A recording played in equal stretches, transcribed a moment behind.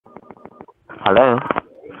Hello.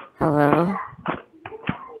 Hello?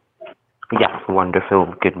 Yes,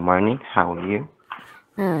 wonderful. Good morning. How are you?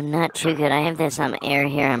 Oh, not too good. I have this error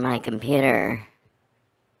here on my computer.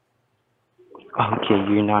 Okay,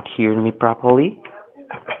 you're not hearing me properly?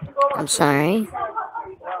 I'm sorry?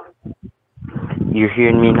 You're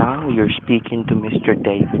hearing me now? You're speaking to Mr.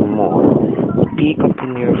 David Moore. Speak up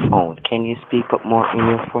in your phone. Can you speak up more in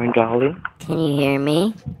your phone, darling? Can you hear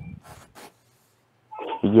me?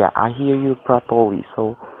 Yeah, I hear you properly.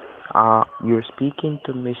 So, you're speaking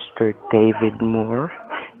to Mr. David Moore.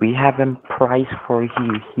 We have a prize for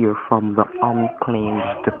you here from the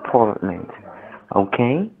Unclaimed Department.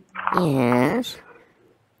 Okay? Yes.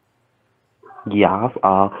 Yeah,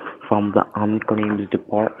 from the Unclaimed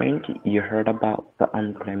Department. You heard about the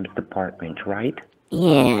Unclaimed Department, right?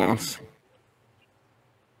 Yes.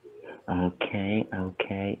 Okay.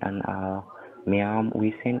 And, ma'am,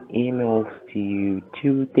 we sent emails to you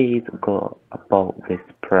 2 days ago about this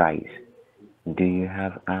price. Do you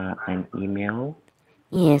have an email?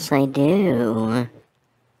 Yes, I do.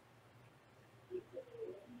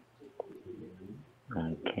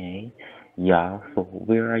 Okay. Yeah, so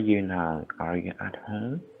where are you now? Are you at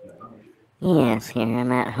home? Yes, here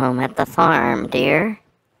I'm at home at the farm, dear.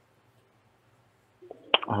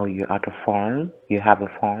 Oh, you're at a farm? You have a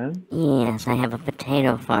farm? Yes, I have a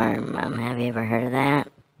potato farm. Have you ever heard of that?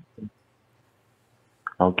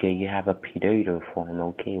 Okay, you have a potato farm.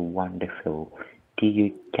 Okay, wonderful.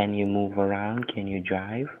 Can you move around? Can you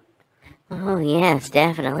drive? Oh, yes,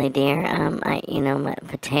 definitely, dear. My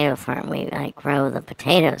potato farm, I grow the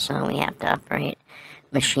potatoes, so we have to operate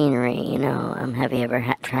machinery, have you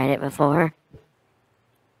ever tried it before?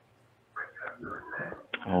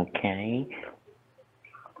 Okay.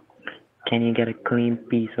 Can you get a clean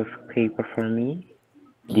piece of paper for me?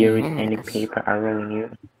 There is any Yes. paper around you?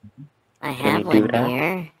 I Can you have do one, that?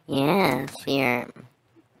 dear. Yes, here.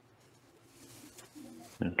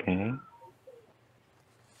 Okay. I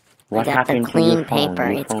What got the happened to your clean phone?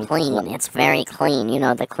 paper. Your It's phone. clean. It's very clean.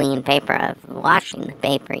 The clean paper of washing the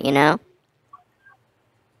paper.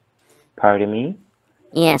 Pardon me?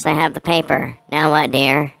 Yes, I have the paper. Now what,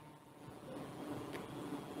 dear?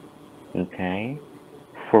 Okay.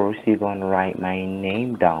 First, you're gonna write my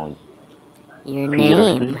name down. Your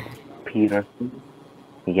name. Peterson. Peterson.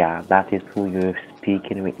 Yeah, that is who you're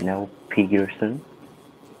speaking with now. Peterson.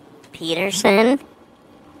 Peterson?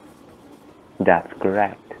 That's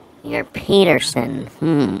correct. You're Peterson.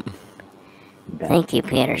 That's. Thank you,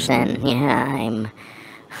 Peterson. Mhm. Yeah,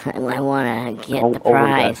 I want to get How the old are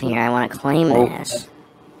prize you? here. I want to claim Oh, this.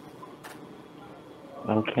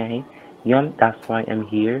 okay. Yeah, that's why I'm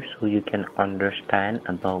here, so you can understand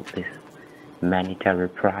about this monetary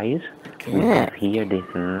prize. We Good. have here this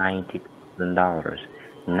 $90,000.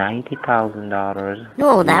 $90,000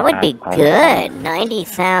 No, we that would have be on our. good.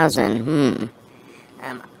 90,000.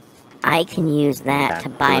 I can use that That's to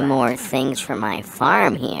buy correct. more things for my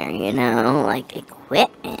farm here, like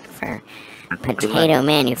equipment for That's correct. potato Investment.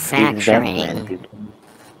 manufacturing.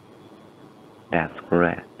 That's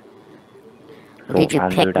correct. So Did you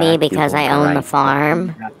under pick me that, you're because going I to own the write.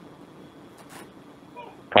 farm?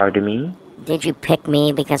 Pardon me? Did you pick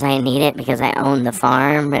me because I need it because I own the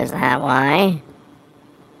farm? Is that why?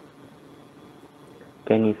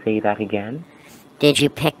 Can you say that again? Did you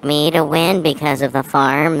pick me to win because of the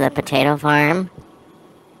farm, the potato farm?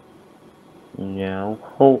 No.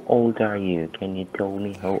 How old are you? Can you tell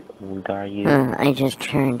me how old are you? I just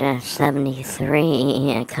turned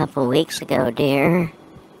 73 a couple weeks ago, dear.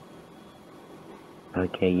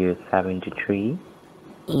 Okay, you're 73.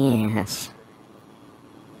 Yes.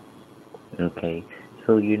 Okay.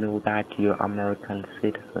 So you know that you're American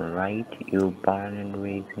citizen, right? You're born and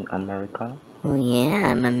raised in America? Well, yeah,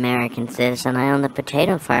 I'm an American citizen. I own the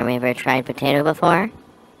potato farm. You ever tried potato before?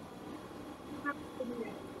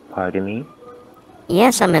 Pardon me?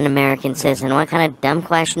 Yes, I'm an American citizen. What kind of dumb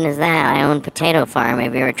question is that? I own potato farm.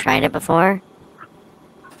 Have you ever tried it before?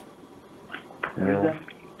 No.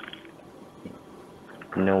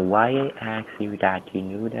 No, why I asked you that, you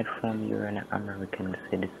know that from you're an American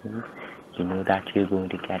citizen, you know that you're going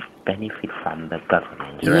to get benefit from the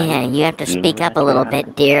government, right? Yeah, you have to You know speak up that a you're little an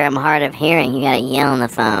bit, dear. I'm hard of hearing. You gotta yell on the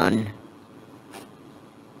phone.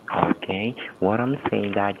 Okay. What I'm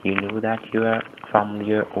saying that you know that you're from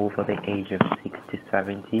you're over the age of 60,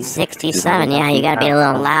 70. You know 67, that yeah, you we gotta be have a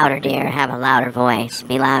little louder, dear. Have a louder voice.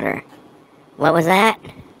 Be louder. What was that?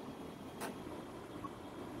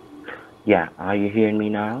 Yeah, are you hearing me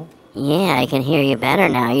now? Yeah, I can hear you better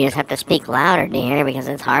now. You just have to speak louder, dear, because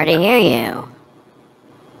it's hard to hear you.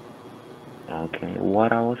 Okay.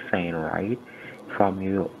 What I was saying, right? From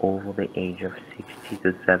you over the age of 60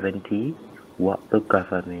 to 70, what the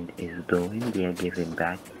government is doing, they are giving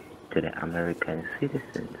back to the American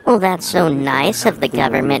citizens. Well, that's So so you don't nice of have the to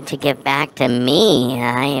worry. government to give back to me.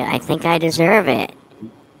 I think I deserve it.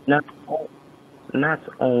 Not, not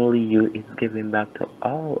only you, it's giving back to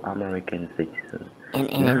all American citizens.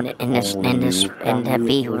 Not only you, And from to you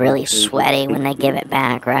be age really sweaty when they give 18. it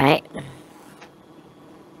back, right?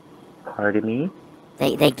 Pardon me?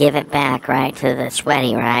 They give it back, right, to the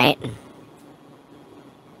sweaty, right?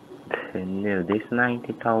 No, this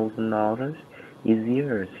 $90,000 is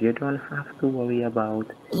yours. You don't have to worry about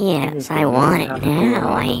Yes, I anything. You don't want it have to now.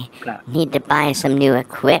 worry I about that. need to buy some new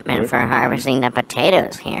equipment for Listen, harvesting the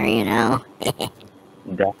potatoes here, you know?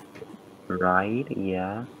 that's right,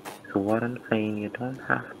 yeah. So what I'm saying, you don't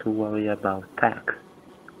have to worry about tax.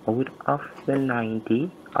 Out of the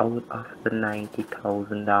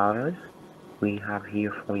 $90,000 we have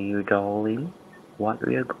here for you, darling, what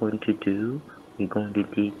we are going to do, we're going to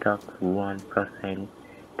deduct 1%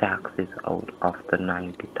 taxes out of the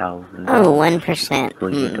Oh, $90,000. 1%. So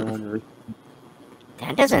you don't,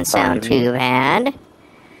 That doesn't sound pardon me? too bad.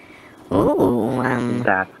 Ooh,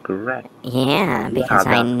 That's correct. yeah, Yeah, because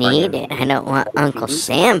I that's why need I'm it. I here don't want for Uncle you.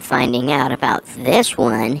 Sam finding out about this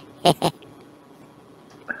one.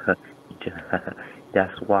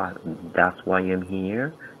 That's why that's why I'm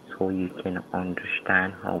here, so you can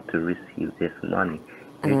understand how to receive this money.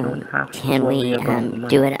 You don't have to Can worry we, about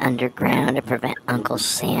do money. it underground to prevent Uncle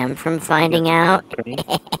Sam from finding out? Okay?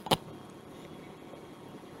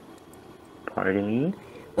 Pardon me?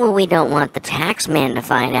 Well, we don't want the tax man to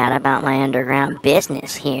find out about my underground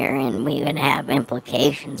business here, and we would have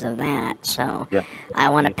implications of that. So, Yeah. I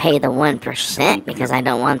want to You pay have the to 1% keep because your I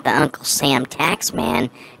don't want the Uncle Sam tax man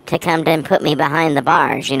to come and put me behind the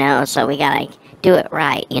bars, you know? So, we gotta do it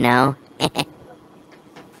right, you know?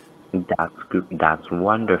 That's good. That's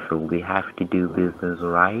wonderful. We have to do business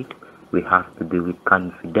right. We have to do it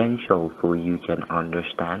confidential so you can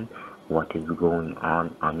understand what is going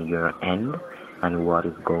on your end and what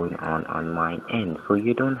is going on my end. So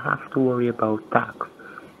you don't have to worry about tax.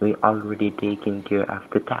 We already taken care of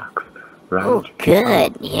the tax, right? Oh, Uh,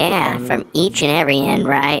 good. the Yeah, only from each and every end,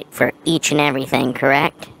 right? For each and everything,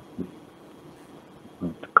 correct?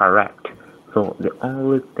 correct. So the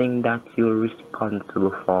only thing that you're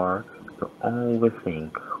responsible for, the only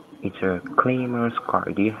thing, is your claimer's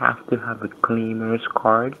card. You have to have a claimer's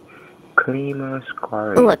card. Claimer's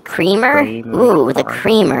Ooh, card. a creamer? Claimer's Ooh, the card.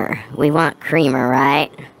 creamer. We want creamer,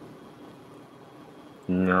 right?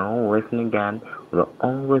 No, listen again. The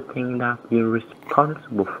only thing that you're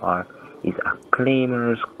responsible for is a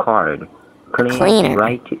claimer's card. A Claim, cleaner.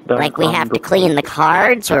 write it down Like we on have the to clean the paper.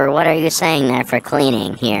 cards, or what are you saying there for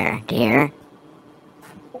cleaning here, dear?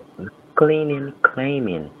 Cleaning,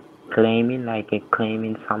 claiming. Claiming like a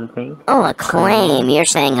claiming something. Oh, a claim. Claiming. You're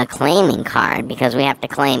saying a claiming card because we have to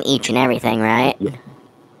claim each and everything, right? Yeah,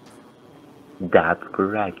 that's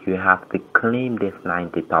correct. You have to claim this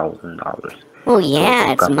 $90,000. Well, So the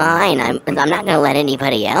yeah, it's government mine. will I'm be not gonna let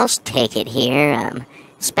anybody else take it here.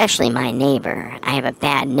 Especially my neighbor. I have a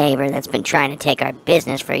bad neighbor that's been trying to take our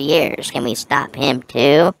business for years. Can we stop him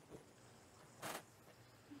too?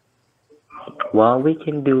 well, we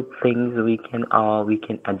can do things. We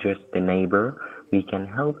can address the neighbor. We can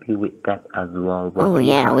help you with that as well. Oh, But we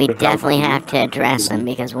yeah, have we to help definitely you have to address to him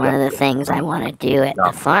because one get of the this things I want to do at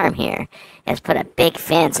the $90,000. farm here is put a big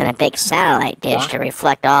fence and a big satellite dish What? to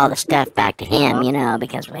reflect all the stuff back to him, What? you know,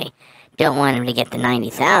 because we don't want him to get the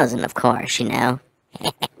 90,000, of course, you know.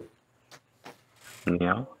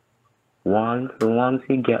 Yeah. Once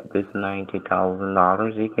you get this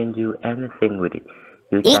 $90,000, you can do anything with it.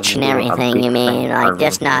 You Each can and do a everything, big you mean? fence Like, around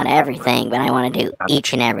just not it. everything, but I want to do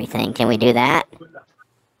each and everything. Can we do that?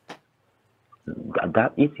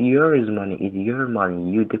 That is yours money. It's your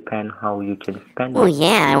money. You depend how you can spend Well, it.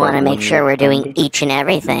 yeah, I want But to make when you sure we're spend doing it, each and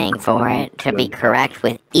everything for when it to be when correct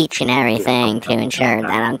with each and everything to ensure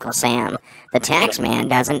that Uncle Sam, the tax man,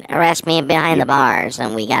 doesn't arrest me behind you the bars,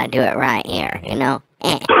 and we gotta do it right here, you know?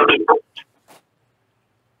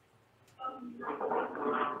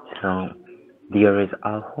 so there is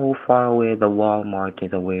a how far away the Walmart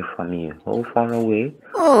is away from you. How far away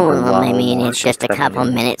the Oh, I mean, it's Walmart is just a from couple you.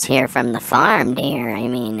 minutes here from the farm, dear. I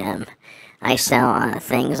mean, I sell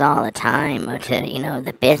things all the time to, you know,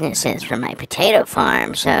 the businesses for my potato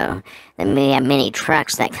farm, so then we have many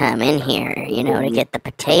trucks that come in here, you know, So to you get the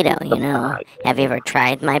potato, you know. supply Have you ever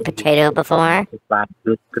tried my potato before? supply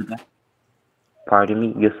goods to them. Pardon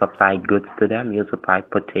me. You supply goods to them. You supply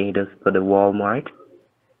potatoes to the Walmart.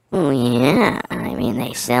 Oh, yeah. I mean,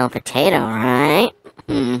 they sell potato, right?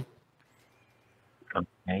 Hmm.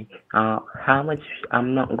 Okay. How much?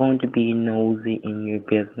 I'm not going to be nosy in your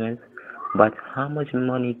business, But how much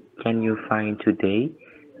money can you find today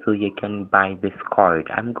so you can buy this card?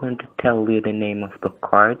 I'm going to tell you the name of the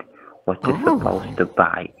card, what you're supposed Oh, to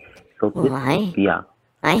buy. So this, well, yeah,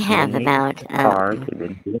 I the have name of about, the card,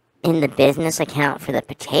 the in the business account for the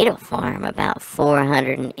potato farm, about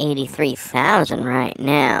 483,000 right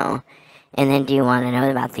now. And then do you want to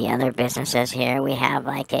know about the other businesses here? We have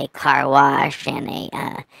like a car wash and a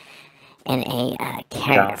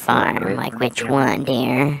carrot farm. Like listen which carefully. one,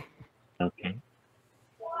 dear? Okay.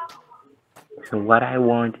 So what I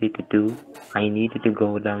want you to do, I need you to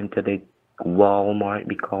go down to the Walmart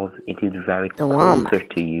because it is very The closer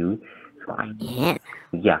Walmart. to you. So Yeah,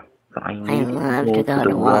 yeah. So I I need you to love to go to go the to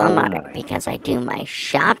Walmart Walmart. because I do my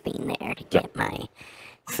shopping there to Yeah. get my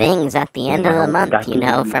things at the end of the Now month, that is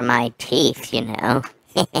for my teeth,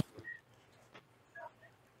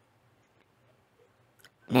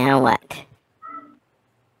 Now what?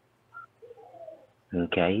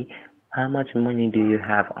 okay. How much money do you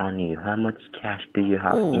have on you? How much cash do you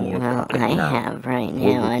have in Ooh, your well, pocket I now? have right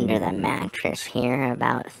now under Within the mattress here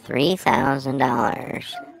about $3,000.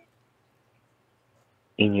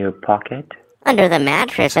 in your pocket? Under the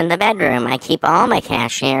mattress in the bedroom. I keep all my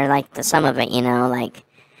cash here, like some of it, like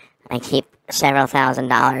I keep several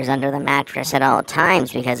 $1,000s under the mattress at all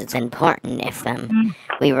times because it's important if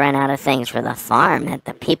we run out of things for the farm that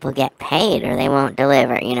the people get paid or they won't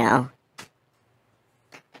deliver.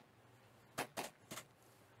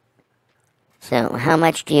 So how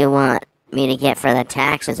much do you want me to get for the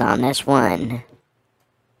taxes on this one?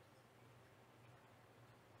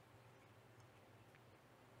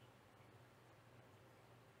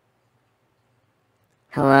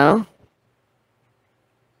 Hello?